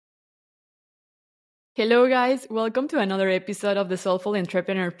Hello, guys. Welcome to another episode of the Soulful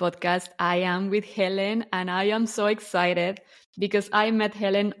Entrepreneur Podcast. I am with Helen, and I am so excited because I met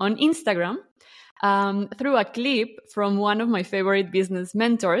Helen on Instagram through a clip from one of my favorite business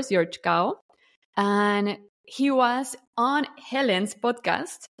mentors, George Cao. And he was on Helen's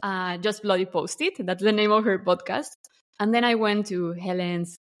podcast, Just Bloody Post It. That's the name of her podcast. And then I went to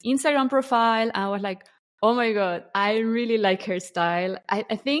Helen's Instagram profile. And I was like, oh my God, I really like her style. I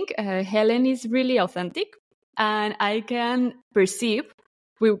think Helen is really authentic, and I can perceive,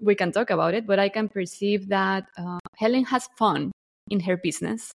 we can talk about it, but I can perceive that Helen has fun in her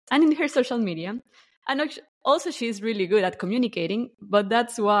business and in her social media. And also she's really good at communicating, but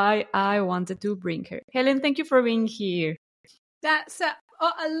that's why I wanted to bring her. Helen, thank you for being here. That's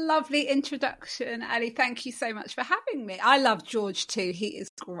a lovely introduction, Ali. Thank you so much for having me. I love George too. He is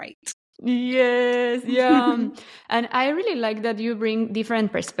great. Yes, yeah. And I really like that you bring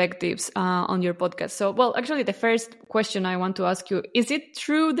different perspectives on your podcast. So, well, actually, the first question I want to ask you, is it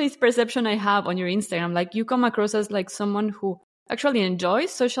true, this perception I have on your Instagram? Like, you come across as like someone who actually enjoys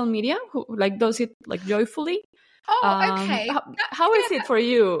social media, who like does it like joyfully? Oh, okay. How is it for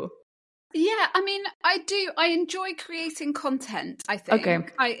you? Yeah, I mean, I do. I enjoy creating content, I think. Okay.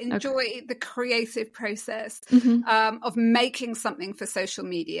 I enjoy the creative process of making something for social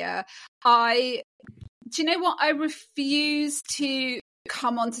media. Do you know what? I refuse to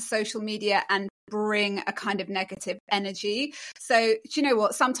come onto social media and bring a kind of negative energy. So, do you know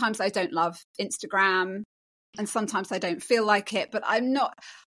what? Sometimes I don't love Instagram and sometimes I don't feel like it, but I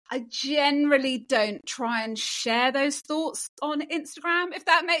generally don't try and share those thoughts on Instagram, if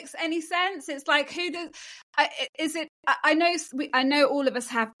that makes any sense. It's like, I know all of us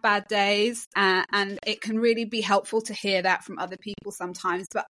have bad days, and it can really be helpful to hear that from other people sometimes,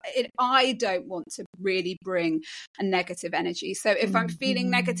 but I don't want to really bring a negative energy. So if I'm feeling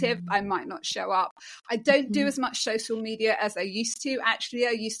negative, I might not show up. I don't do as much social media as I used to. Actually,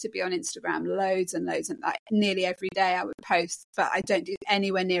 I used to be on Instagram loads and loads, and like nearly every day I would post, but I don't do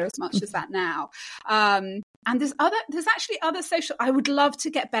anywhere near as much as that now. And there's actually other social. I would love to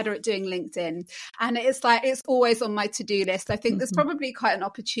get better at doing LinkedIn, and it's always on my to-do list. I think there's probably quite an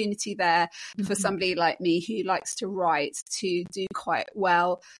opportunity there for somebody like me who likes to write to do quite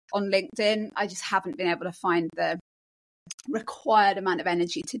well on LinkedIn. I just haven't been able to find the required amount of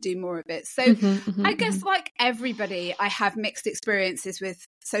energy to do more of it. So I guess like everybody, I have mixed experiences with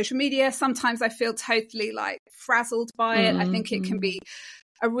social media. Sometimes I feel totally like frazzled by it. I think it can be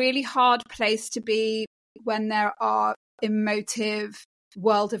a really hard place to be when there are emotive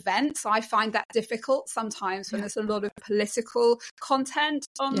world events. I find that difficult sometimes when there's a lot of political content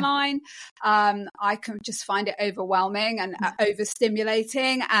online. I can just find it overwhelming and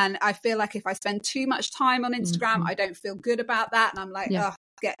overstimulating. And I feel like if I spend too much time on Instagram, I don't feel good about that. And I'm like, I've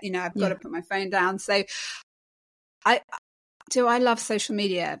got to put my phone down. So I love social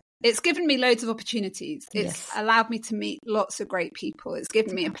media. It's given me loads of opportunities. It's allowed me to meet lots of great people. It's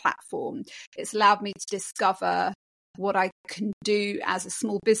given me a platform. It's allowed me to discover what I can do as a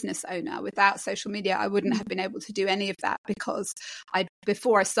small business owner. Without social media, I wouldn't have been able to do any of that, because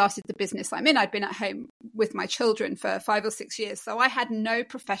before I started the business I'm in, I'd been at home with my children for 5 or 6 years. So I had no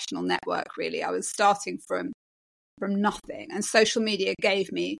professional network, really. I was starting from nothing. And social media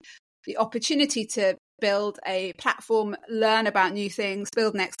gave me the opportunity to build a platform, learn about new things,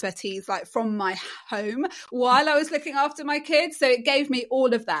 build an expertise like from my home while I was looking after my kids. So it gave me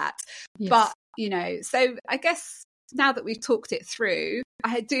all of that. But, so I guess now that we've talked it through,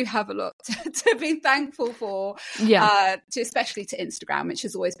 I do have a lot to be thankful for, especially to Instagram, which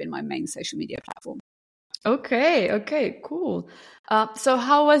has always been my main social media platform. Okay, cool. So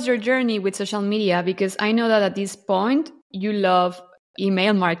how was your journey with social media? Because I know that at this point you love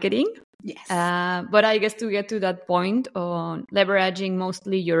email marketing. Yes. But I guess to get to that point on leveraging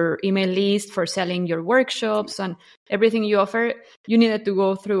mostly your email list for selling your workshops and everything you offer, you needed to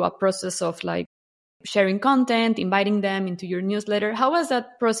go through a process of like sharing content, inviting them into your newsletter. How was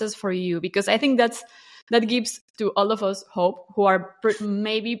that process for you? Because I think that gives to all of us hope who are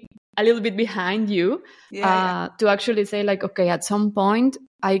maybe a little bit behind you to actually say like, okay, at some point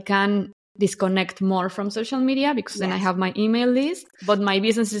I can disconnect more from social media because then I have my email list, but my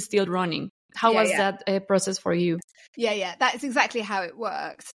business is still running. How was that process for you? Yeah, that is exactly how it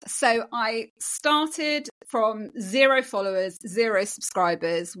worked. So I started from 0 followers, 0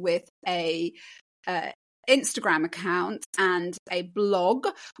 subscribers with Instagram account and a blog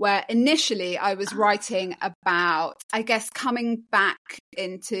where initially I was writing about, I guess, coming back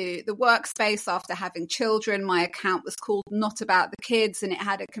into the workspace after having children. My account was called Not About the Kids, and it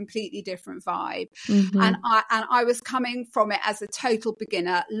had a completely different vibe. And I was coming from it as a total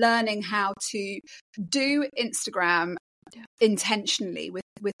beginner, learning how to do Instagram intentionally with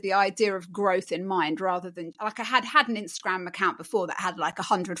the idea of growth in mind, rather than like I had an Instagram account before that had like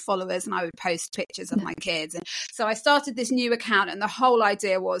 100 followers and I would post pictures of my kids. And so I started this new account, and the whole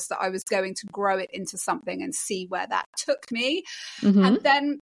idea was that I was going to grow it into something and see where that took me. And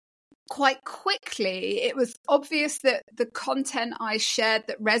then quite quickly, it was obvious that the content I shared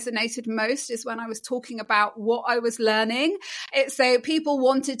that resonated most is when I was talking about what I was learning. So people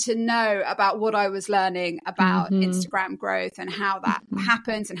wanted to know about what I was learning about Instagram growth and how that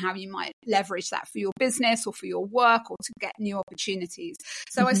happens and how you might leverage that for your business or for your work or to get new opportunities.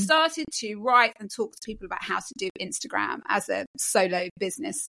 So I started to write and talk to people about how to do Instagram as a solo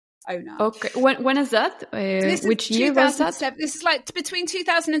business owner. Okay. When is that? Which year was that? This is like between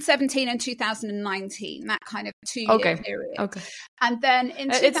 2017 and 2019, that kind of 2-year period. Okay. And then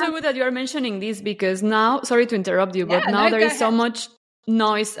it's so good that you are mentioning this, because now, sorry to interrupt you, but now there is so much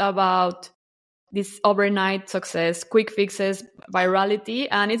noise about this overnight success, quick fixes, virality,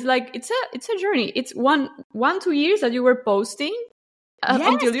 and it's like it's a journey. It's 1-2 years that you were posting.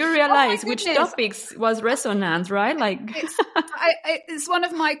 Until you realize which topics was resonant, right? Like it's one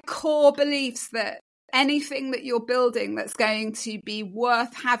of my core beliefs that anything that you're building that's going to be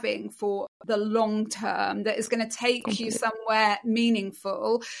worth having for the long term, that is going to take you somewhere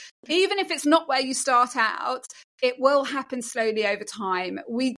meaningful, even if it's not where you start out, it will happen slowly over time.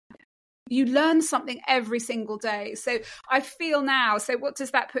 You learn something every single day. So I feel now, so what does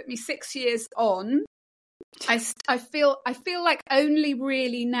that put me 6 years on? I feel like only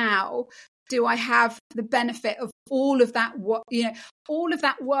really now do I have the benefit of all of that work. All of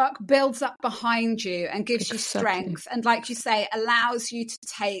that work builds up behind you and gives you strength, and like you say, allows you to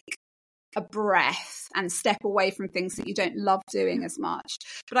take a breath and step away from things that you don't love doing as much.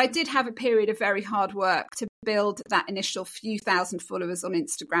 But I did have a period of very hard work to build that initial few thousand followers on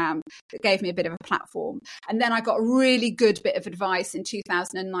Instagram that gave me a bit of a platform. And then I got a really good bit of advice in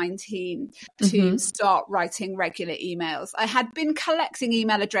 2019 to start writing regular emails. I had been collecting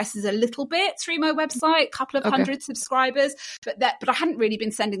email addresses a little bit through my website, a couple of hundred subscribers, but I hadn't really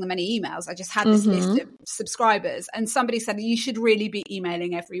been sending them any emails. I just had this list of subscribers, and somebody said, you should really be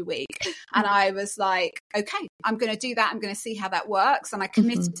emailing every week. And I was like, okay, I'm going to do that. I'm going to see how that works. And I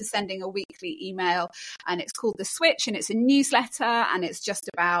committed to sending a weekly email, and it's called The Switch, and it's a newsletter, and it's just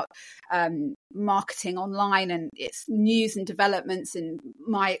about marketing online, and it's news and developments and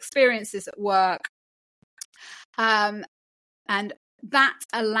my experiences at work. And that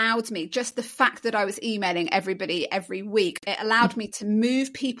allowed me, just the fact that I was emailing everybody every week, it allowed me to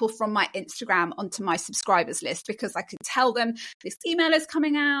move people from my Instagram onto my subscribers list, because I could tell them this email is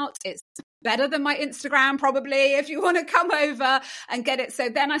coming out. It's better than my Instagram, probably, if you want to come over and get it. So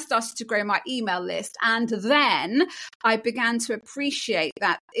then I started to grow my email list. And then I began to appreciate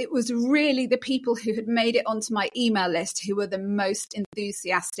that it was really the people who had made it onto my email list who were the most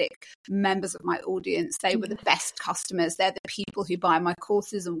enthusiastic members of my audience. They were the best customers. They're the people who buy my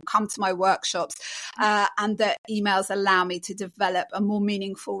courses and come to my workshops. And the emails allow me to develop a more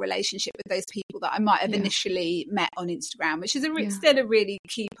meaningful relationship with those people that I might have initially met on Instagram, which is still a really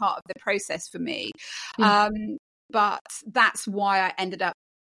key part of the process for me. But that's why I ended up,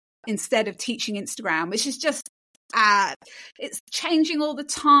 instead of teaching Instagram, which is just it's changing all the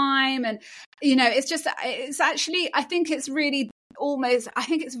time, and it's actually, I think it's very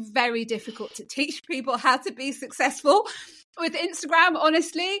difficult to teach people how to be successful with Instagram,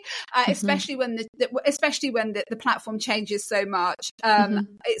 honestly, especially when the platform changes so much.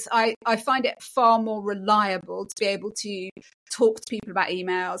 I find it far more reliable to be able to talk to people about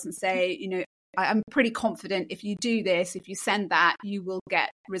emails and say, I'm pretty confident if you do this, if you send that, you will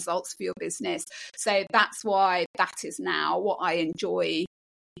get results for your business. So that's why that is now what I enjoy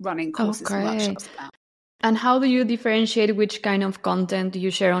running courses and workshops about. And how do you differentiate which kind of content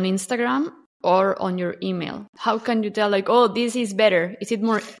you share on Instagram or on your email? How can you tell, like, oh, this is better? Is it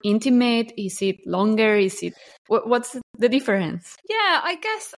more intimate? Is it longer? What's the difference? Yeah, I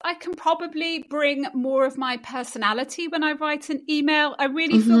guess I can probably bring more of my personality when I write an email. I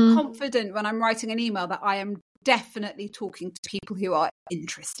really feel confident when I'm writing an email that I am definitely talking to people who are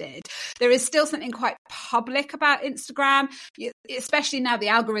interested. there is still something quite public about Instagram, especially now the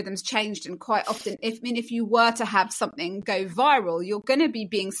algorithm's changed, and quite often, if you were to have something go viral, you're going to be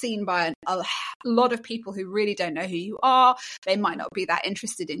being seen by a lot of people who really don't know who you are. They might not be that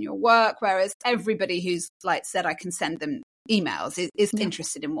interested in your work, whereas everybody who's like said I can send them emails is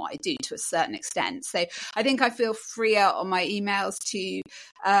interested in what I do to a certain extent. So I think I feel freer on my emails to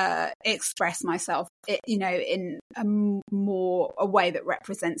express myself, in a way that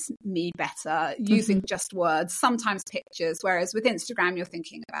represents me better, using just words, sometimes pictures. Whereas with Instagram, you're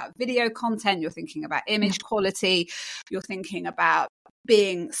thinking about video content, you're thinking about image quality, you're thinking about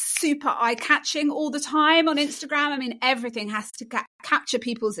being super eye-catching all the time on Instagram. I mean, everything has to capture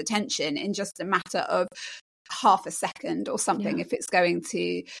people's attention in just a matter of half a second or something if it's going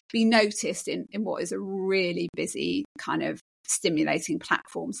to be noticed in what is a really busy kind of stimulating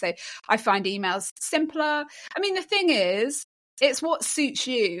platform. So I find emails simpler. I mean, the thing is, it's what suits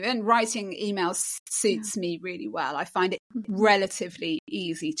you, and writing emails suits me really well. I find it relatively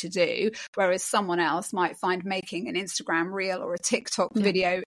easy to do, whereas someone else might find making an Instagram reel or a TikTok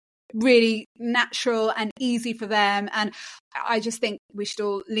video really natural and easy for them. And I just think we should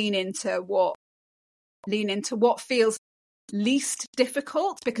all lean into what feels least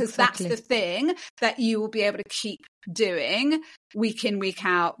difficult, because that's the thing that you will be able to keep doing week in, week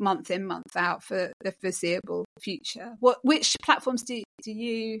out, month in, month out for the foreseeable future. Which platforms do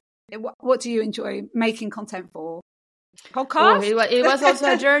you enjoy making content for? Podcast? Oh, it was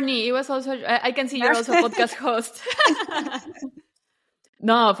also a journey. It was also, I can see you're also a podcast host.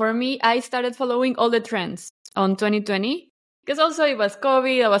 No, for me, I started following all the trends on 2020. Because also it was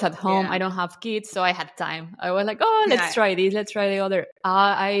COVID, I was at home, I don't have kids, so I had time. I was like, let's try this, let's try the other.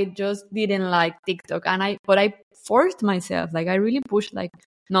 I just didn't like TikTok, but I forced myself. Like, I really pushed, like,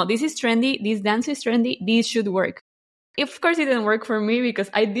 no, this is trendy, this dance is trendy, this should work. Of course, it didn't work for me because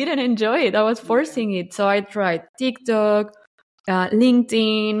I didn't enjoy it. I was forcing it. So I tried TikTok,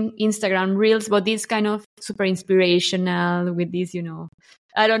 LinkedIn, Instagram Reels, but this kind of super inspirational with this,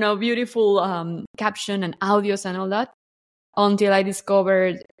 I don't know, beautiful caption and audios and all that. Until I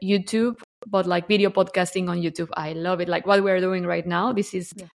discovered YouTube, but like video podcasting on YouTube. I love it. Like what we're doing right now. This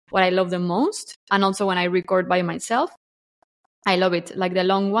is what I love the most. And also when I record by myself, I love it. Like the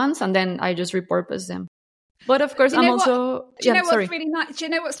long ones, and then I just repurpose them. But of course, I'm also... Do you know what's really nice? Do you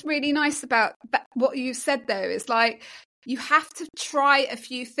know what's really nice about what you said though? Is like, you have to try a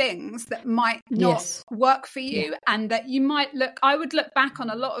few things that might not work for you, and that you might I would look back on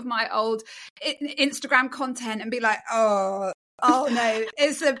a lot of my old Instagram content and be like, oh no,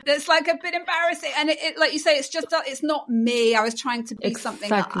 it's like a bit embarrassing. And it like you say, it's not me. I was trying to be something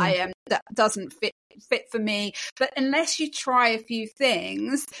that I am that doesn't fit for me. But unless you try a few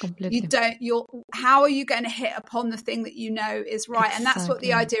things, how are you going to hit upon the thing that you know is right? And that's what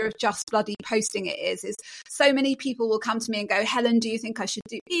the idea of just bloody posting it is so many people will come to me and go, Helen, do you think I should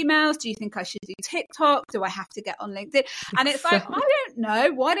do emails? Do you think I should do TikTok? Do I have to get on LinkedIn? And it's like, I don't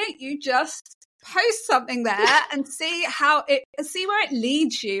know. Why don't you just post something there and see where it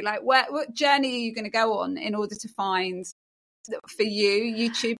leads you? Like, what journey are you going to go on in order to find for you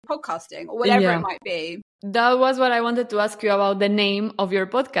YouTube podcasting or whatever it might be? That was what I wanted to ask you about, the name of your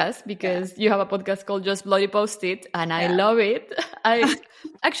podcast, because you have a podcast called Just Bloody Post It, and I love it. I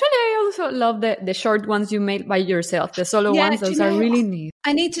also love the short ones you made by yourself, the solo ones. Those are really neat.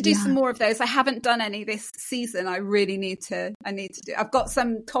 I need to do some more of those. I haven't done any this season. I need to do. I've got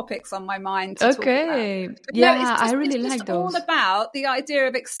some topics on my mind to talk about. I really like those. It's all about the idea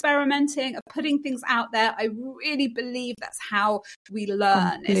of experimenting, of putting things out there. I really believe that's how we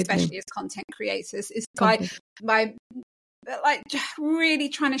learn, especially as content creators, is by like really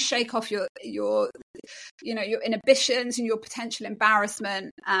trying to shake off your inhibitions and your potential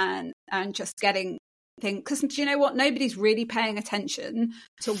embarrassment, and just getting things. Because do you know what? Nobody's really paying attention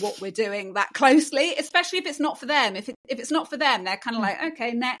to what we're doing that closely, especially if it's not for them. If it's not for them, they're kind of like,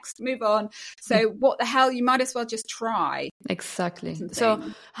 okay, next, move on. So what the hell? You might as well just try. Exactly. So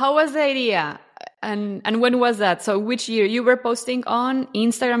how was the idea? And when was that? So which year? You were posting on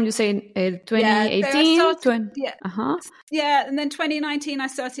Instagram, you say 2018? And then 2019 I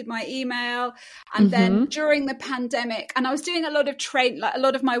started my email, and then during the pandemic, and I was doing a lot of a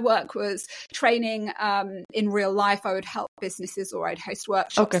lot of my work was training in real life. I would help businesses, or I'd host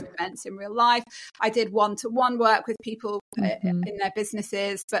workshops and events in real life. I did one-to-one work with people in their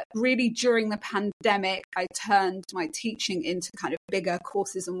businesses, but really during the pandemic I turned my teaching into kind of bigger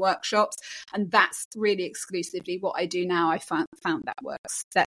courses and workshops, and that's really exclusively what I do now. I found that works.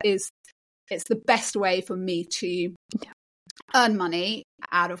 It's the best way for me to earn money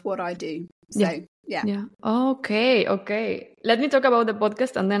out of what I do. So, yeah. Okay. Let me talk about the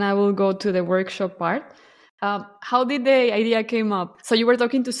podcast and then I will go to the workshop part. How did the idea came up? So you were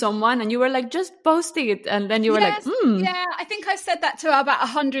talking to someone and you were like, just post it. And then you were like, Yeah, I think I said that to about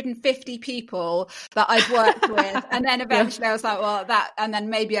 150 people that I'd worked with. And then eventually I was like, well, and then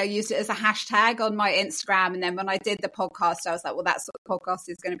maybe I used it as a hashtag on my Instagram. And then when I did the podcast, I was like, well, that's what the podcast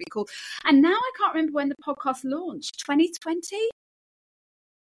is going to be called. And now I can't remember when the podcast launched, 2020?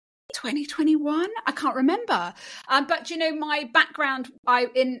 2021, I can't remember. But you know, my background,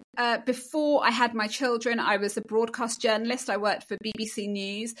 before I had my children, I was a broadcast journalist. I worked for BBC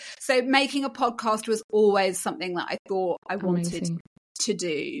News. So making a podcast was always something that I thought I wanted to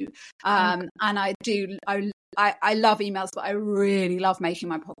do. And I love emails, but I really love making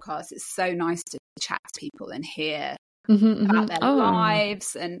my podcast. It's so nice to chat to people and hear about their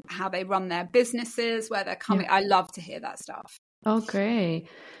lives and how they run their businesses, where they're coming. I love to hear that stuff. Okay.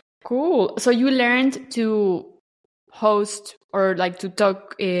 Cool. So you learned to host or like to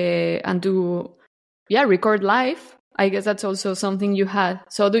talk and to, record live. I guess that's also something you had.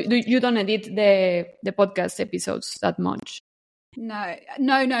 So you don't edit the podcast episodes that much? No,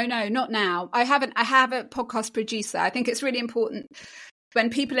 not now. I have a podcast producer. I think it's really important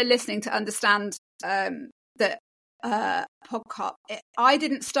when people are listening to understand that podcast. I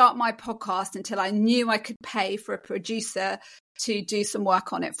didn't start my podcast until I knew I could pay for a producer to do some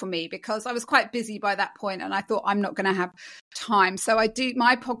work on it for me, because I was quite busy by that point and I thought I'm not going to have time. So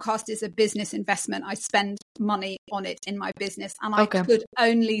my podcast is a business investment. I spend money on it in my business, and I could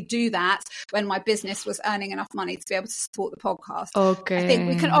only do that when my business was earning enough money to be able to support the podcast. I think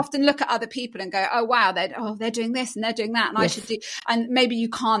we can often look at other people and go, oh wow, they're doing this and they're doing that, and I should do, and maybe you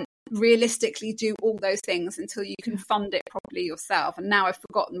can't realistically do all those things until you can fund it properly yourself. And now I've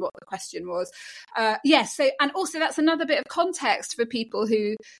forgotten what the question was. So, and also that's another bit of context for people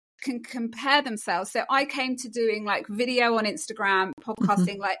who can compare themselves. So I came to doing like video on Instagram,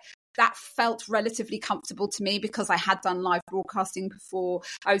 podcasting, like that felt relatively comfortable to me because I had done live broadcasting before.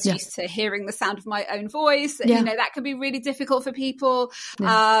 I was used to hearing the sound of my own voice. You know, that can be really difficult for people. So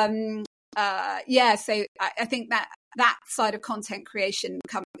I think that side of content creation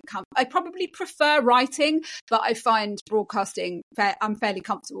I probably prefer writing, but I find broadcasting, I'm fairly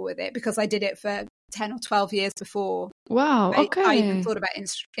comfortable with it because I did it for 10 or 12 years before. Wow. Okay. I even thought about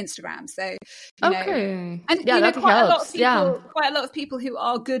Instagram. So, you know, and that helps. Quite a lot of people who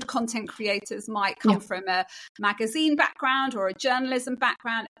are good content creators might come from a magazine background or a journalism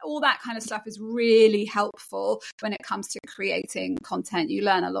background. All that kind of stuff is really helpful when it comes to creating content. You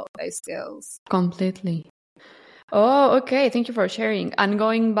learn a lot of those skills. Completely. Oh, okay. Thank you for sharing. And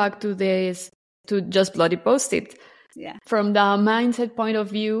going back to this, to just bloody post it. Yeah. From the mindset point of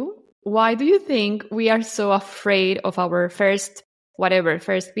view, why do you think we are so afraid of our first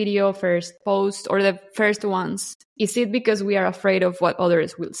video, first post, or the first ones? Is it because we are afraid of what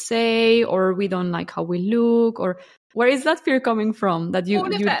others will say, or we don't like how we look, or where is that fear coming from? That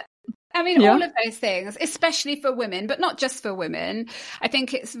all of those things, especially for women, but not just for women. I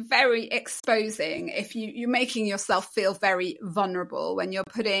think it's very exposing if you're making yourself feel very vulnerable when you're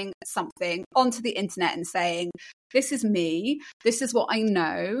putting something onto the internet and saying, this is me, this is what I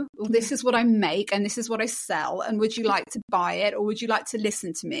know, or this is what I make, and this is what I sell, and would you like to buy it, or would you like to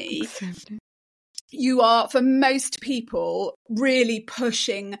listen to me? Exactly. You are, for most people, really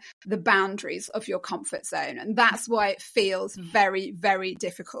pushing the boundaries of your comfort zone. And that's why it feels very, very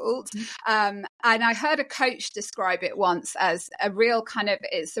difficult. And I heard a coach describe it once as a real kind of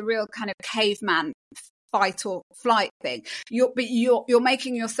caveman fight or flight thing. You're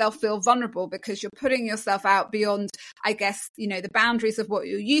making yourself feel vulnerable because you're putting yourself out beyond, I guess, you know, the boundaries of what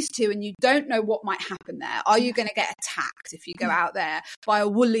you're used to, and you don't know what might happen there. Are you going to get attacked if you go out there by a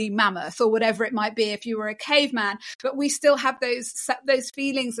woolly mammoth or whatever it might be if you were a caveman? But we still have those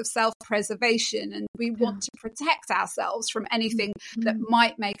feelings of self-preservation, and we want to protect ourselves from anything that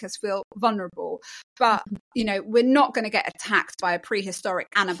might make us feel vulnerable. But, you know, we're not going to get attacked by a prehistoric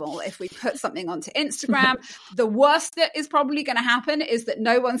animal if we put something onto Instagram. The worst that is probably going to happen is that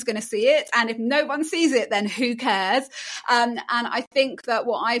no one's going to see it. And if no one sees it, then who cares? And I think that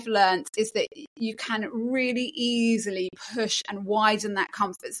what I've learned is that you can really easily push and widen that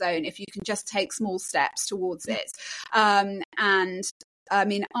comfort zone if you can just take small steps towards it. And I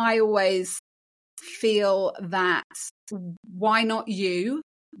mean, I always feel that why not you?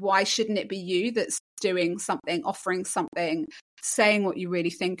 Why shouldn't it be you that's doing something, offering something, saying what you really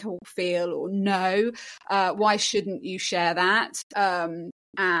think or feel or know? Why shouldn't you share that?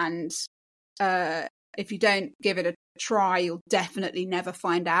 if you don't give it a try, you'll definitely never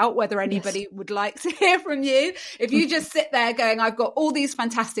find out whether anybody would like to hear from you. If you just sit there going, I've got all these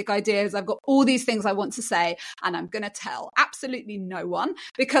fantastic ideas, I've got all these things I want to say, and I'm going to tell absolutely no one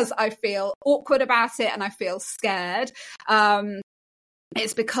because I feel awkward about it and I feel scared.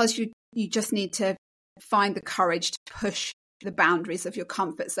 It's because you just need to find the courage to push the boundaries of your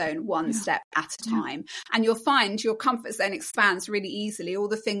comfort zone one step at a time. And you'll find your comfort zone expands really easily. All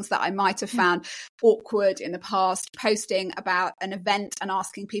the things that I might have found awkward in the past, posting about an event and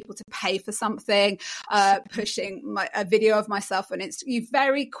asking people to pay for something, pushing a video of myself on Instagram, you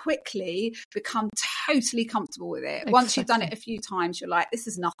very quickly become totally comfortable with it. Exactly. Once you've done it a few times, you're like, this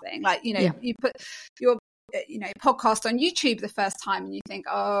is nothing. Like, you put your podcast on YouTube the first time and you think,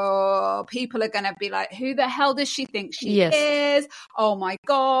 oh, people are going to be like, who the hell does she think she is? Oh my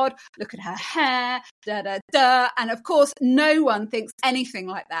God, look at her hair, da, da, da. And of course, no one thinks anything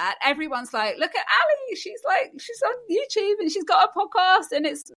like that. Everyone's like, look at Ali. She's on YouTube and she's got a podcast and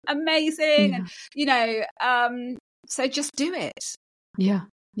it's amazing. And, so just do it. Yeah.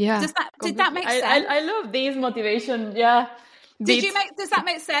 Did that make sense? I love this motivation. Yeah. Does that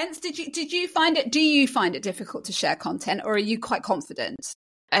make sense? Do you find it difficult to share content, or are you quite confident?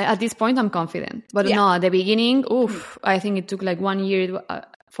 At this point, I'm confident, but no, at the beginning, I think it took like 1 year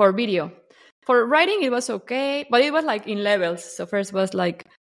for video. For writing, it was okay, but it was like in levels. So first was like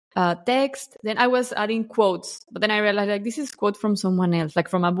text, then I was adding quotes, but then I realized like this is quote from someone else, like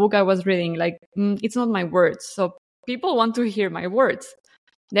from a book I was reading, like it's not my words. So people want to hear my words.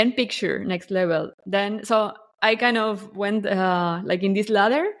 Then picture, next level. Then, so I kind of went like in this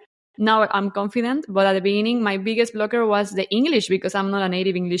ladder. Now I'm confident, but at the beginning, my biggest blocker was the English because I'm not a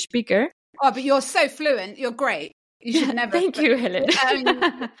native English speaker. Oh, but you're so fluent. You're great. You should never. Thank you, Helen.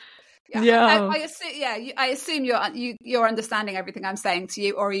 I assume you're understanding everything I'm saying to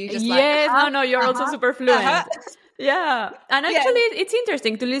you, or are you just like, yes, no, you're also super fluent. Yeah, and actually, it's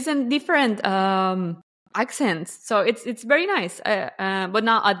interesting to listen different accents, so it's very nice. But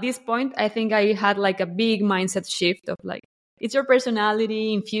now at this point, I think I had like a big mindset shift of like, it's your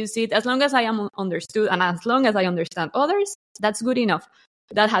personality, infuse it. As long as I am understood and as long as I understand others, that's good enough.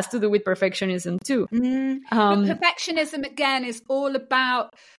 That has to do with perfectionism too. Perfectionism again is all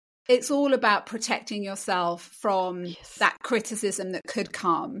about protecting yourself from that criticism that could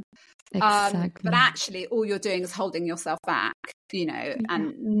come. Exactly. But actually all you're doing is holding yourself back,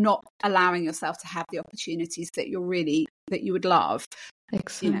 and not allowing yourself to have the opportunities that you would love.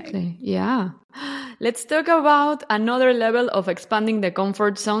 Exactly. Yeah. Let's talk about another level of expanding the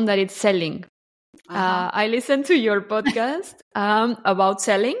comfort zone, that it's selling. I listened to your podcast about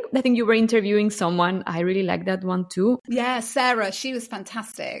selling. I think you were interviewing someone. I really like that one too. Yeah, Sarah. She was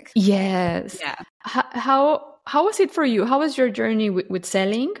fantastic. Yes. Yeah. How was it for you? How was your journey with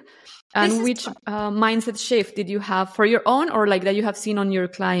selling? And which mindset shift did you have for your own, or like that you have seen on your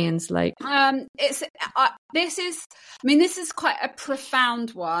clients? Like, this is quite a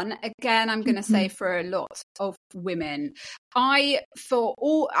profound one. Again, I'm going to say for a lot of women.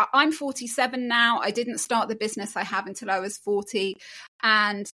 I'm 47 now. I didn't start the business I have until I was 40,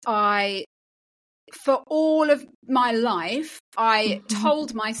 and for all of my life, I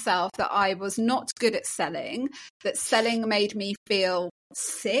told myself that I was not good at selling, that selling made me feel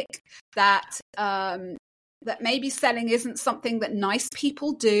sick, that maybe selling isn't something that nice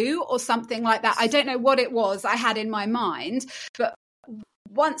people do or something like that. I don't know what it was I had in my mind, but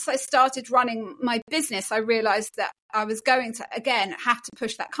once I started running my business, I realized that I was going to, again, have to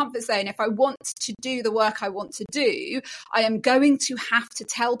push that comfort zone. If I want to do the work I want to do, I am going to have to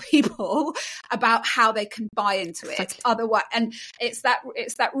tell people about how they can buy into it. Exactly. Otherwise, and it's that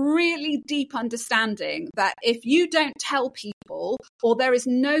really deep understanding that if you don't tell people, or there is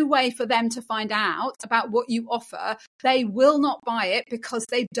no way for them to find out about what you offer, they will not buy it because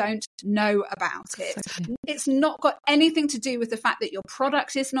they don't know about it. Exactly. It's not got anything to do with the fact that your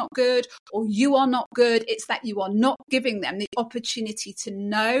product is not good or you are not good. It's that you are not giving them the opportunity to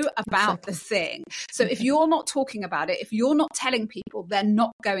know about the thing. So if you're not talking about it, if you're not telling people, they're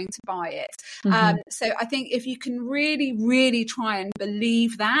not going to buy it. So I think if you can really, really try and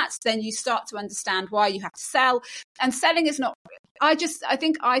believe that, then you start to understand why you have to sell. And selling is not, I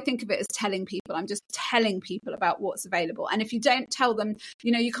think of it as telling people. I'm just telling people about what's available. And if you don't tell them,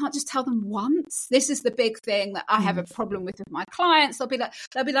 you can't just tell them once. This is the big thing that I have a problem with my clients. They'll be like,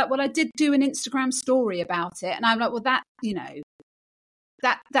 well, I did do an Instagram story about it. And I'm like, well,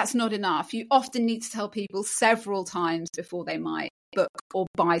 that's not enough. You often need to tell people several times before they might book or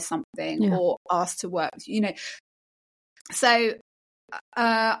buy something or ask to work, So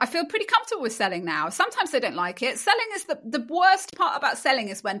I feel pretty comfortable with selling now. Sometimes I don't like it. Selling is the worst part about selling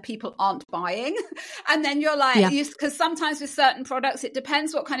is when people aren't buying. And then you're like, because sometimes with certain products, it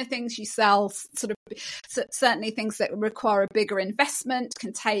depends what kind of things you sell. Sort of certainly things that require a bigger investment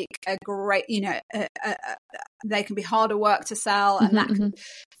can take a great, they can be harder work to sell, and that can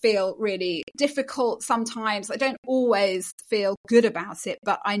feel really difficult sometimes. I don't always feel good about it,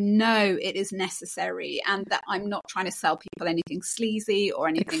 but I know it is necessary, and that I'm not trying to sell people anything sleazy or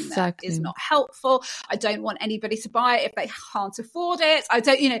anything that is not helpful. I don't want anybody to buy it if they can't afford it. I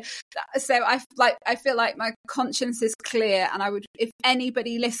don't, so I feel like my conscience is clear, and I would, if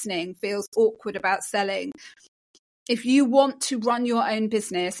anybody listening feels awkward about selling, if you want to run your own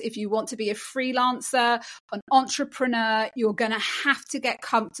business, if you want to be a freelancer, an entrepreneur, you're going to have to get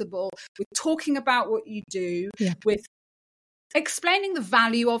comfortable with talking about what you do, with explaining the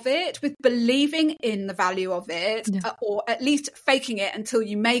value of it, with believing in the value of it, or at least faking it until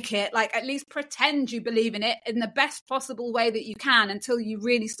you make it. Like, at least pretend you believe in it in the best possible way that you can until you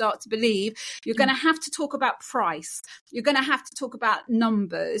really start to believe. You're going to have to talk about price. You're going to have to talk about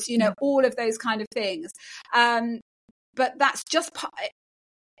numbers, all of those kind of things. But that's just part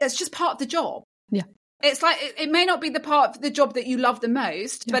of the job. Yeah. It's like, it may not be the part of the job that you love the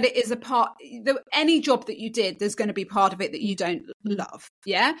most, but it is a part, any job that you did, there's going to be part of it that you don't love.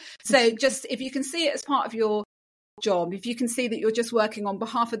 Yeah. So just, if you can see it as part of your job, if you can see that you're just working on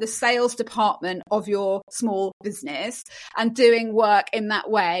behalf of the sales department of your small business and doing work in that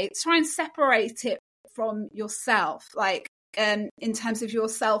way, try and separate it from yourself. Like, in terms of your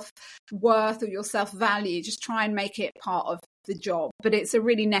self-worth or your self-value, just try and make it part of the job. But it's a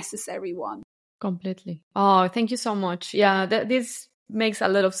really necessary one. Completely. Oh, thank you so much. Yeah, this makes a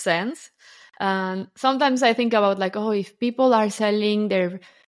lot of sense. And sometimes I think about like, if people are selling their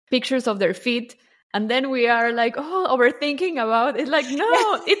pictures of their feet, and then we are like, overthinking about it. Like,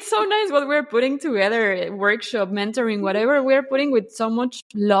 no, it's so nice what we're putting together, workshop, mentoring, whatever we're putting with so much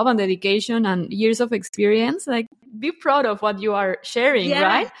love and dedication and years of experience. Like, be proud of what you are sharing,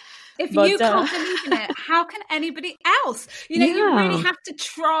 right? If you can't believe in it, how can anybody else? You really have to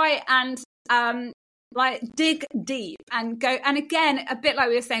try and dig deep and go. And again, a bit like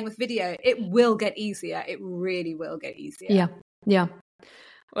we were saying with video, it will get easier. It really will get easier. Yeah.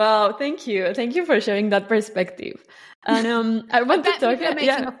 Well, thank you. Thank you for sharing that perspective. And I want to talk.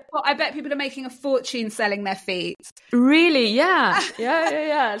 I bet people are making a fortune selling their feet. Really?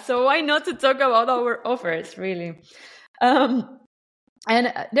 Yeah. So why not to talk about our offers, really? And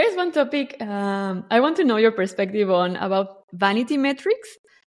there's one topic I want to know your perspective on about vanity metrics,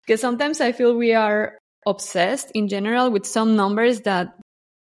 because sometimes I feel we are obsessed in general with some numbers that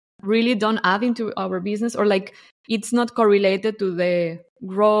really don't add into our business, or like it's not correlated to the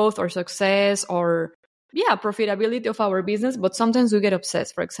growth or success or profitability of our business. But sometimes we get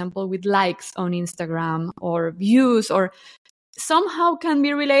obsessed, for example, with likes on Instagram or views, or somehow can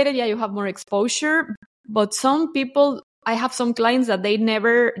be related. You have more exposure. But some people, I have some clients that they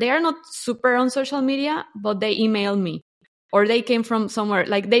are not super on social media, but they email me, or they came from somewhere,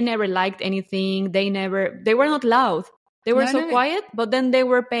 like they never liked anything. They were not loud. They were quiet, but then they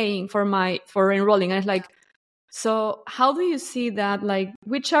were paying for enrolling. And it's like, so how do you see that? Like,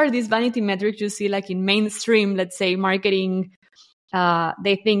 which are these vanity metrics you see like in mainstream, let's say, marketing?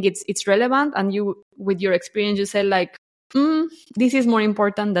 They think it's relevant, and you, with your experience, you say like, this is more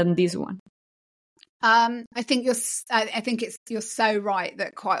important than this one. I think you're so right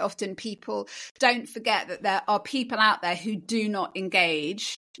that quite often people don't forget that there are people out there who do not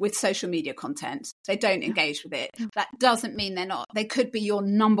engage with social media content. They don't engage with it. That doesn't mean they could be your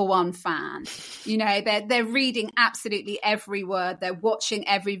number one fan. They're reading absolutely every word. They're watching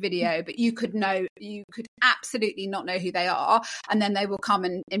every video, but you could absolutely not know who they are. And then they will come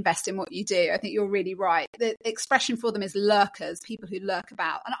and invest in what you do. I think you're really right. The expression for them is lurkers, people who lurk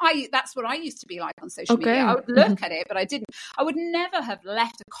about. And that's what I used to be like on social media. I would look at it, but I would never have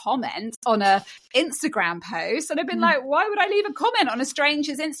left a comment on a Instagram post. And I've been like, why would I leave a comment on a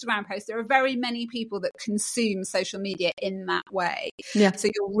stranger's Instagram post? There are very many people that consume social media in that way. So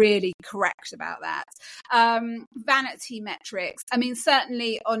you're really correct about that. Vanity metrics. I mean,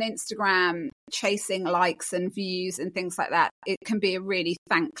 certainly on Instagram, chasing likes and views and things like that, it can be a really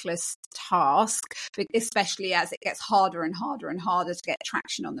thankless task, especially as it gets harder and harder and harder to get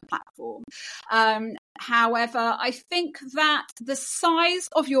traction on the platform. However, I think that the size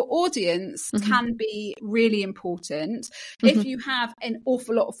of your audience can be really important. If you have an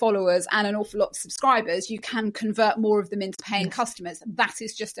awful lot of followers and an awful lot of subscribers, you can convert more of them into paying customers. That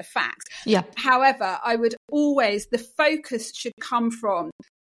is just a fact. However, the focus should come from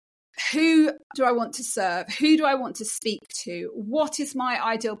who do I want to serve? Who do I want to speak to? What is my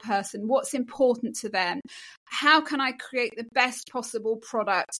ideal person? What's important to them? How can I create the best possible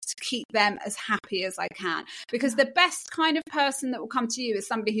product to keep them as happy as I can? Because the best kind of person that will come to you is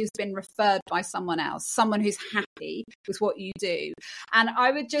somebody who's been referred by someone else, someone who's happy with what you do. And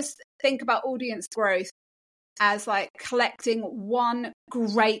I would just think about audience growth as like collecting one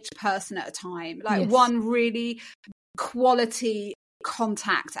great person at a time, like one really quality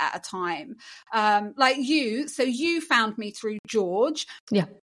contact at a time, like you. So you found me through George.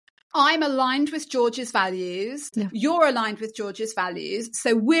 I'm aligned with George's values. You're aligned with George's values.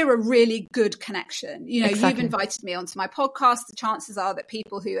 So we're a really good connection. You know, you've invited me onto my podcast. The chances are that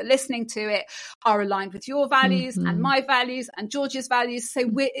people who are listening to it are aligned with your values and my values and George's values.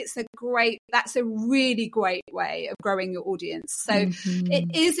 So that's a really great way of growing your audience. So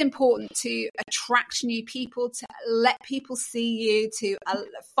it is important to attract new people, to let people see you, to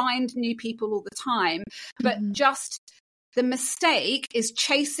find new people all the time. But just the mistake is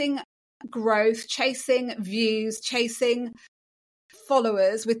chasing growth, chasing views, chasing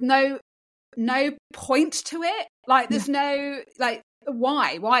followers with no point to it. Like there's no, like,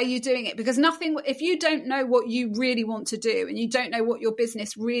 why are you doing it? Because nothing, if you don't know what you really want to do and you don't know what your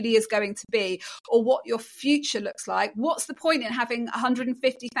business really is going to be or what your future looks like, what's the point in having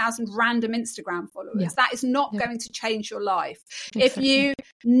 150,000 random Instagram followers? That is not going to change your life. If you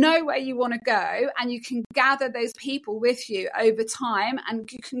know where you want to go and you can gather those people with you over time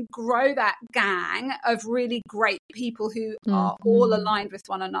and you can grow that gang of really great people who are all aligned with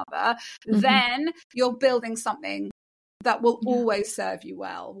one another, then you're building something that will always serve you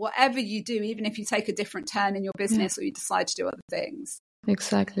well, whatever you do, even if you take a different turn in your business or you decide to do other things.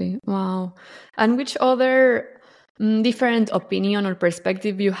 Exactly. Wow. And which other different opinion or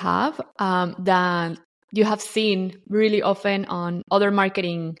perspective you have that you have seen really often on other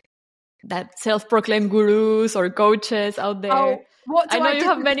marketing, that self-proclaimed gurus or coaches out there? Oh, I know you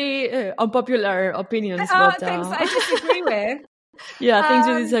have many unpopular opinions, but things I disagree with. Things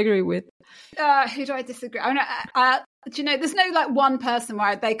you disagree with. Who do I disagree? Do you know, there's no like one person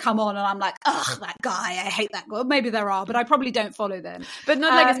where they come on and I'm like, ugh, that guy, I hate that guy. Maybe there are, but I probably don't follow them. But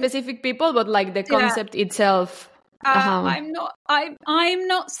not like specific people, but like the concept itself. I'm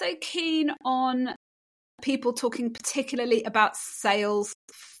not so keen on people talking particularly about sales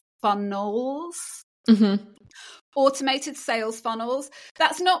funnels, automated sales funnels.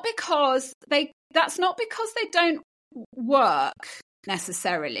 That's not because they don't work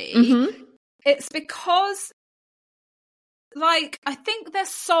necessarily. It's because, like, I think they're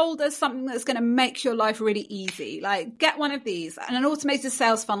sold as something that's going to make your life really easy. Like, get one of these. And an automated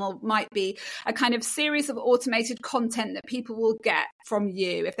sales funnel might be a kind of series of automated content that people will get from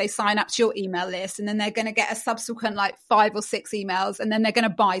you if they sign up to your email list. And then they're going to get a subsequent like 5 or 6 emails. And then they're going to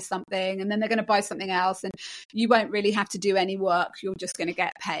buy something. And then they're going to buy something else. And you won't really have to do any work. You're just going to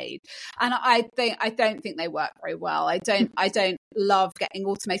get paid. And I don't think they work very well. I don't love getting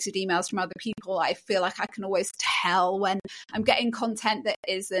automated emails from other people. I feel like I can always tell when I'm getting content that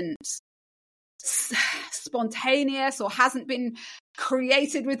isn't spontaneous or hasn't been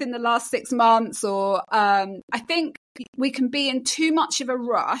created within the last 6 months, or I think we can be in too much of a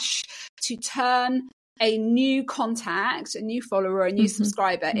rush to turn a new contact, a new follower, a new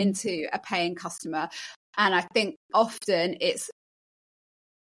subscriber into a paying customer. And I think often it's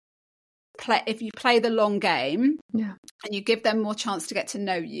if you play the long game and you give them more chance to get to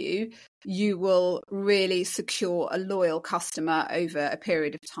know you, you will really secure a loyal customer over a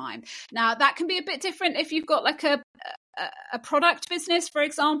period of time. Now, that can be a bit different if you've got like a product business, for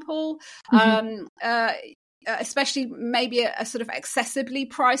example, especially maybe a sort of accessibly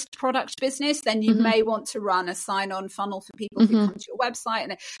priced product business. Then you may want to run a sign-on funnel for people who come to your website.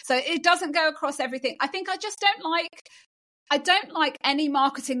 And so it doesn't go across everything. I think I don't like any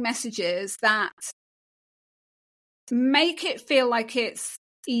marketing messages that make it feel like it's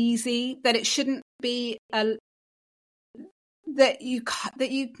easy, that it shouldn't be that you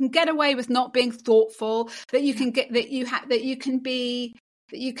can get away with not being thoughtful, that you can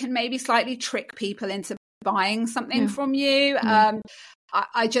maybe slightly trick people into buying something from you.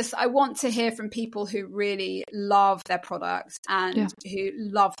 I want to hear from people who really love their product and who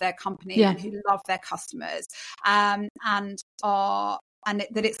love their company and who love their customers, and that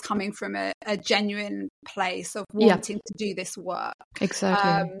it's coming from a genuine place of wanting to do this work.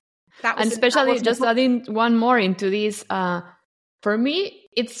 Exactly. And especially just adding one more into this, for me,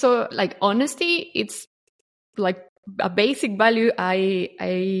 it's so like honesty. It's like a basic value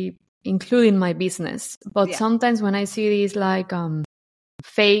I include in my business. But sometimes when I see these like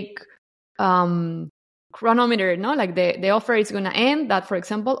fake chronometer, no? Like the offer is going to end, that, for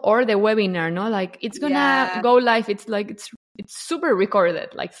example, or the webinar, no? Like it's going to go live. It's like, it's super recorded,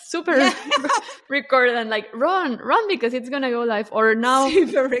 like super recorded, and like run because it's going to go live. Or now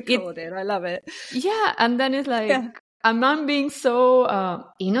super recorded. I love it. Yeah. And then it's like, I'm being so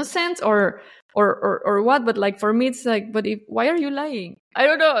innocent or what, but like for me it's like, but why are you lying? I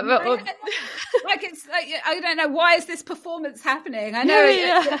don't know. Like it's like, I don't know, why is this performance happening? I know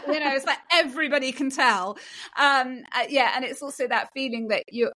it's like everybody can tell. And it's also that feeling that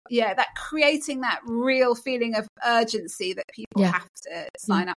that creating that real feeling of urgency that people have to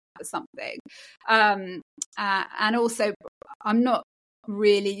sign up for something. And also I'm not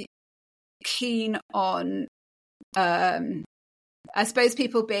really keen on I suppose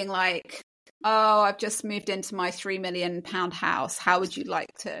people being like, oh, I've just moved into my £3 million house. How would you like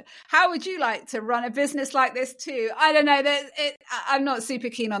to run a business like this too? I don't know. I'm not super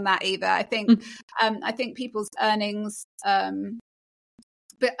keen on that either. I think people's earnings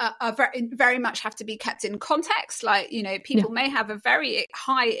but are very, very much have to be kept in context. Like, people may have a very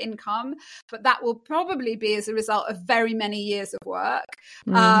high income, but that will probably be as a result of very many years of work,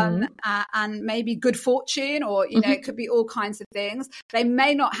 and maybe good fortune, or, it could be all kinds of things. They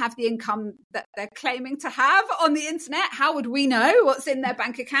may not have the income that they're claiming to have on the internet. How would we know what's in their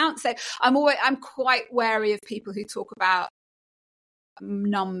bank account? So I'm quite wary of people who talk about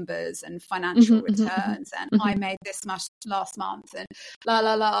numbers and financial returns and I made this much last month and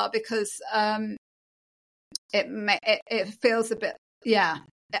because it feels a bit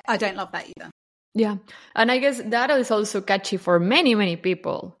I don't love that either. And I guess that is also catchy for many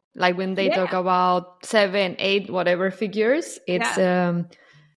people, like when they talk about 7, 8 whatever figures. It's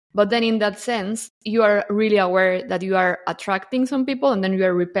but then in that sense you are really aware that you are attracting some people and then you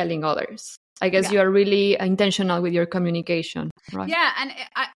are repelling others. I guess you are really intentional with your communication, right? Yeah, and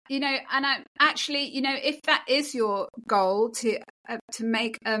if that is your goal to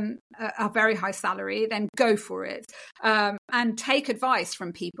make a very high salary, then go for it, and take advice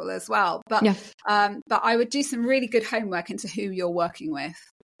from people as well. But I would do some really good homework into who you're working with.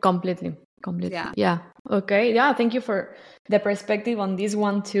 Completely. Yeah. Okay. Yeah. Thank you for the perspective on this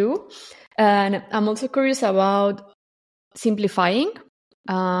one too. And I'm also curious about simplifying.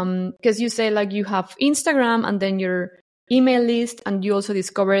 Because you say like you have Instagram and then your email list, and you also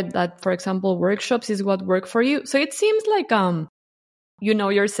discovered that, for example, workshops is what work for you. So it seems like you know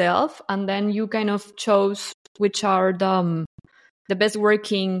yourself, and then you kind of chose which are the best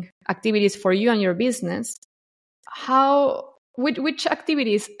working activities for you and your business. Which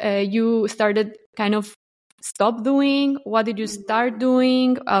activities you started kind of stop doing? What did you start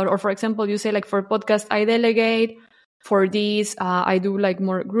doing? Or for example, you say like for podcast I delegate. For these, I do like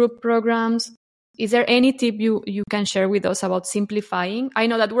more group programs. Is there any tip you can share with us about simplifying? I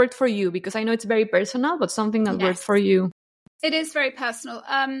know that worked for you because I know it's very personal, but something that worked for you. It is very personal.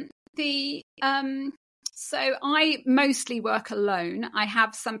 So I mostly work alone. I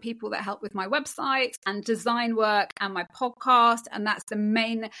have some people that help with my website and design work and my podcast, and that's the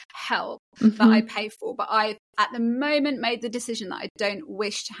main help that I pay for. But I've at the moment made the decision that I don't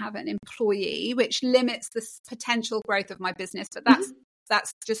wish to have an employee, which limits the potential growth of my business. But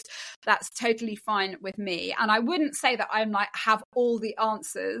that's totally fine with me. And I wouldn't say that I'm like have all the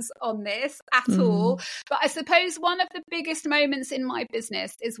answers on this at all. But I suppose one of the biggest moments in my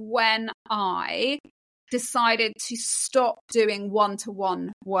business is when I decided to stop doing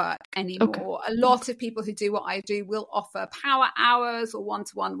one-to-one work anymore. A lot of people who do what I do will offer power hours or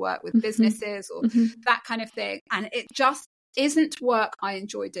one-to-one work with businesses or that kind of thing. And it just isn't work I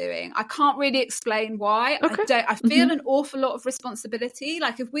enjoy doing. I can't really explain why. I feel an awful lot of responsibility.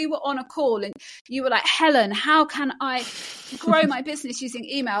 Like if we were on a call and you were like, Helen, how can I grow my business using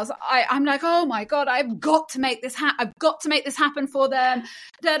emails? I'm like, oh my God, I've got to make this I've got to make this happen for them.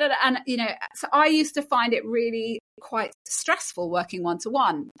 And so I used to find it really quite stressful working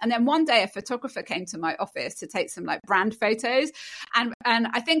one-to-one. And then one day a photographer came to my office to take some like brand photos, and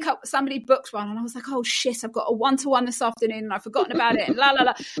I think somebody booked one, and I was like, oh shit, I've got a one-to-one this afternoon and I've forgotten about it, and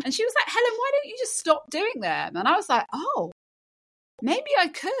and she was like, Helen, why don't you just stop doing them? And I was like, oh, maybe I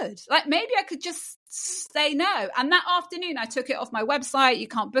could just say no. And that afternoon I took it off my website. You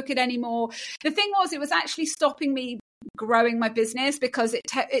can't book it anymore. The thing was, it was actually stopping me growing my business because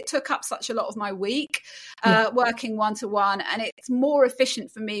it took up such a lot of my week working one-to-one, and it's more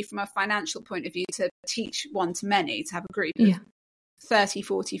efficient for me from a financial point of view to teach one-to-many, to have a group of 30,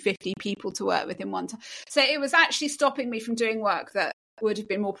 40, 50 people to work with in one time. So it was actually stopping me from doing work that would have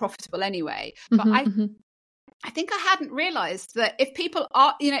been more profitable anyway. But I think I hadn't realized that if people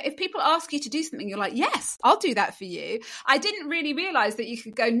ask you to do something, you're like, yes, I'll do that for you. I didn't really realize that you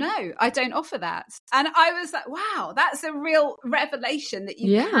could go, no, I don't offer that. And I was like, wow, that's a real revelation that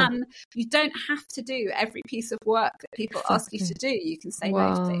you don't have to do every piece of work that people ask you to do. You can say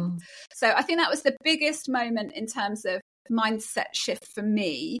no to things. So I think that was the biggest moment in terms of mindset shift for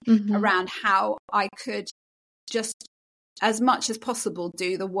me around how I could just, as much as possible,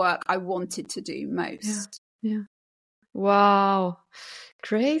 do the work I wanted to do most. Yeah. Wow.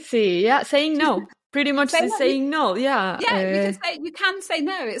 Crazy. Yeah. Saying no. Pretty much saying no. Yeah. Yeah. You can say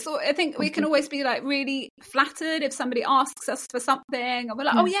no. It's all, I think we can always be like really flattered if somebody asks us for something and we're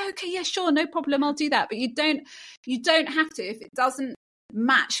like, oh yeah, okay, yeah, sure, no problem, I'll do that. But you don't have to if it doesn't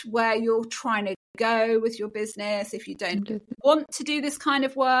match where you're trying to go with your business. If you don't want to do this kind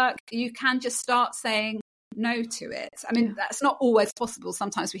of work, you can just start saying no to it. I mean, that's not always possible.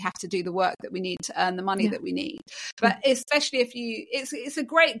 Sometimes we have to do the work that we need to earn the money that we need. But especially if it's a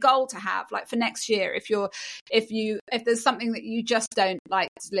great goal to have, like for next year, if there's something that you just don't like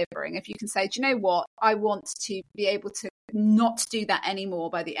delivering, if you can say, do you know what, I want to be able to not do that anymore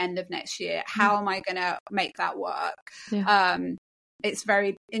by the end of next year. How am I going to make that work? It's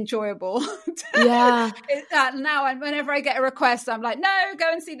very enjoyable. Now, whenever I get a request, I'm like, no,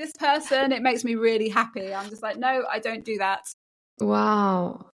 go and see this person. It makes me really happy. I'm just like, no, I don't do that.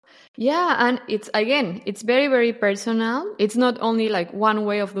 Wow. Yeah. And it's very, very personal. It's not only like one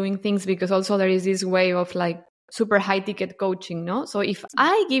way of doing things, because also there is this way of like super high ticket coaching, no? So if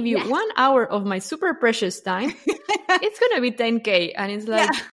I give you 1 hour of my super precious time, it's going to be 10K. And it's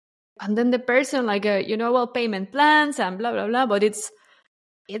like, and then the person like, payment plans and blah, blah, blah. But it's,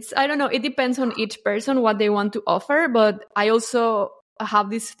 I don't know, it depends on each person, what they want to offer. But I also have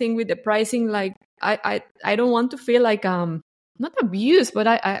this thing with the pricing. Like, I don't want to feel like, not abused, but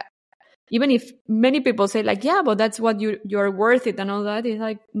I even if many people say like, yeah, but that's what you're worth it and all that, it's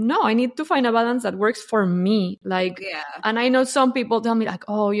like, no, I need to find a balance that works for me. Like, and I know some people tell me like,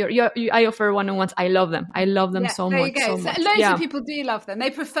 oh, I offer one-on-ones. I love them. I love them so much. There you go. So loads of people do love them.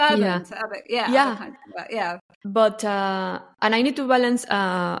 They prefer them to other, other kinds of work. But, and I need to balance,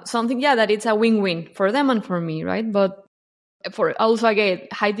 something, that it's a win-win for them and for me, right? But for also, again,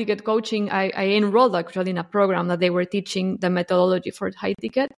 high ticket coaching, I enrolled actually in a program that they were teaching the methodology for high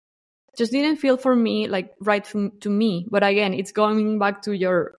ticket. Just didn't feel for me like right to me. But again, it's going back to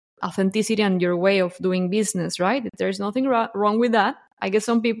your authenticity and your way of doing business, right? There's nothing wrong with that. I guess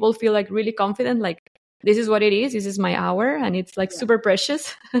some people feel like really confident, like this is what it is. This is my hour, and it's like super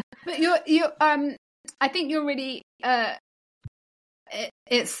precious. But I think you're really.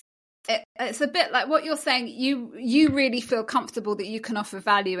 It's a bit like what you're saying. You really feel comfortable that you can offer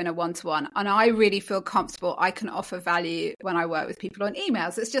value in a one-to-one, and I really feel comfortable I can offer value when I work with people on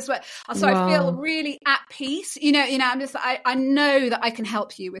emails. It's just I feel really at peace. I'm just I know that I can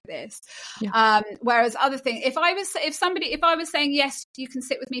help you with this. Whereas other things, if I was saying yes, you can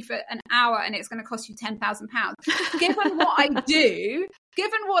sit with me for an hour and it's going to cost you £10,000. Given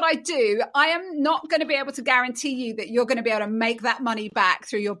what I do, I am not going to be able to guarantee you that you're going to be able to make that money back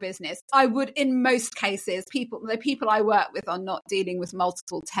through your business. I would, in most cases, the people I work with are not dealing with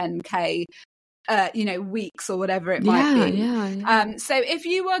multiple 10K, weeks or whatever it might be. So if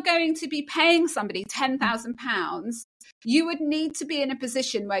you were going to be paying somebody £10,000, you would need to be in a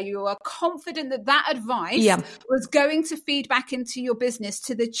position where you are confident that advice was going to feed back into your business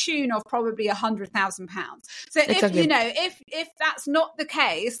to the tune of probably £100,000. So if that's not the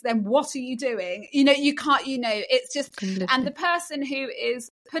case, then what are you doing? You can't, it's just, and the person who is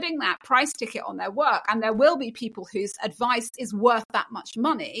putting that price ticket on their work, and there will be people whose advice is worth that much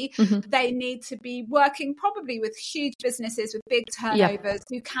money, they need to be working probably with huge businesses with big turnovers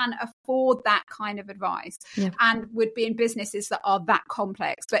who can afford that kind of advice and would be in businesses that are that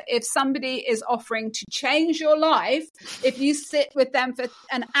complex. But if somebody is offering to change your life, if you sit with them for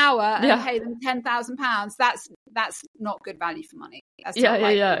an hour and pay them £10,000, that's not good value for money. That's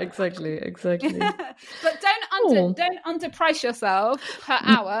exactly. But don't underprice yourself per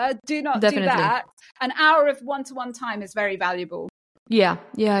hour. Do not do that. An hour of one-to-one time is very valuable. No,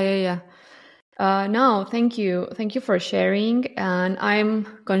 thank you for sharing. And I'm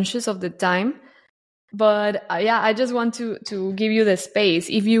conscious of the time, but I just want to give you the space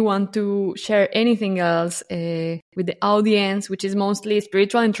if you want to share anything else with the audience, which is mostly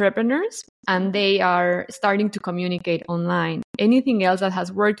spiritual entrepreneurs, and they are starting to communicate online. Anything else that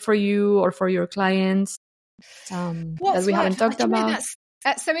has worked for you or for your clients that we haven't talked about?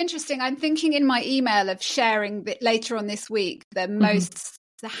 That's so interesting. I'm thinking in my email of sharing later on this week the most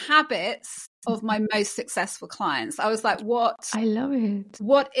the habits of my most successful clients. I was like, I love it.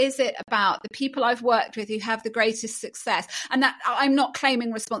 What is it about the people I've worked with who have the greatest success? And that I'm not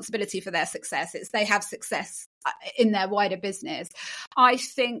claiming responsibility for their success. It's they have success in their wider business. I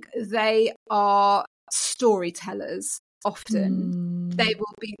think they are storytellers. Often they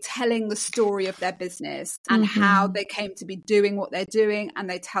will be telling the story of their business and how they came to be doing what they're doing, and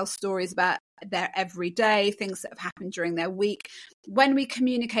they tell stories about their everyday things that have happened during their week. When we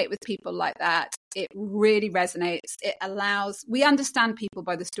communicate with people like that, it really resonates. It allows, we understand people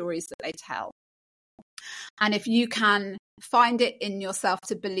by the stories that they tell. And if you can find it in yourself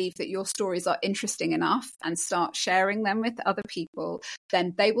to believe that your stories are interesting enough and start sharing them with other people,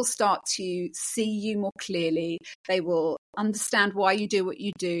 then they will start to see you more clearly. They will understand why you do what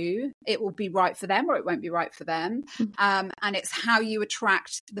you do. It will be right for them or it won't be right for them. And it's how you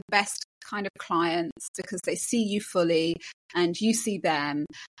attract the best kind of clients, because they see you fully and you see them.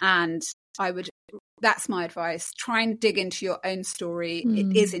 And that's my advice. Try and dig into your own story.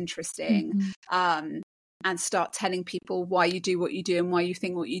 It is interesting. And start telling people why you do what you do and why you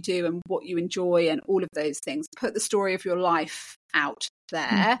think what you do and what you enjoy and all of those things. Put the story of your life out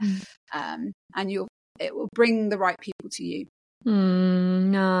there, and it will bring the right people to you.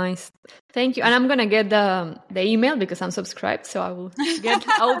 Nice. Thank you. And I'm going to get the email because I'm subscribed. So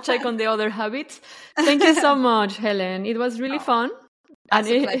I'll check on the other habits. Thank you so much, Helen. It was really fun. And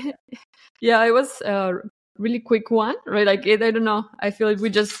it was really quick one, right? Like I don't know. I feel like we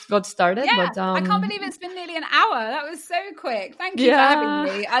just got started. Yeah, but I can't believe it's been nearly an hour. That was so quick. Thank you for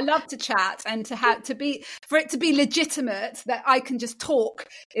having me. I love to chat, and for it to be legitimate that I can just talk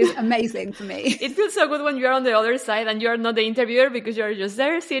is amazing for me. It feels so good when you're on the other side and you're not the interviewer, because you're just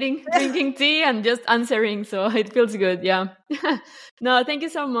there sitting, drinking tea and just answering. So it feels good. Yeah. No, thank you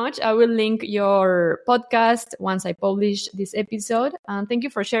so much. I will link your podcast once I publish this episode. And thank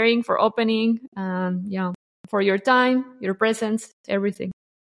you for sharing, for opening, for your time, your presence, everything.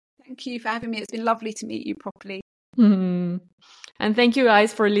 Thank you for having me. It's been lovely to meet you properly. And thank you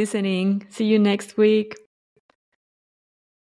guys for listening. See you next week.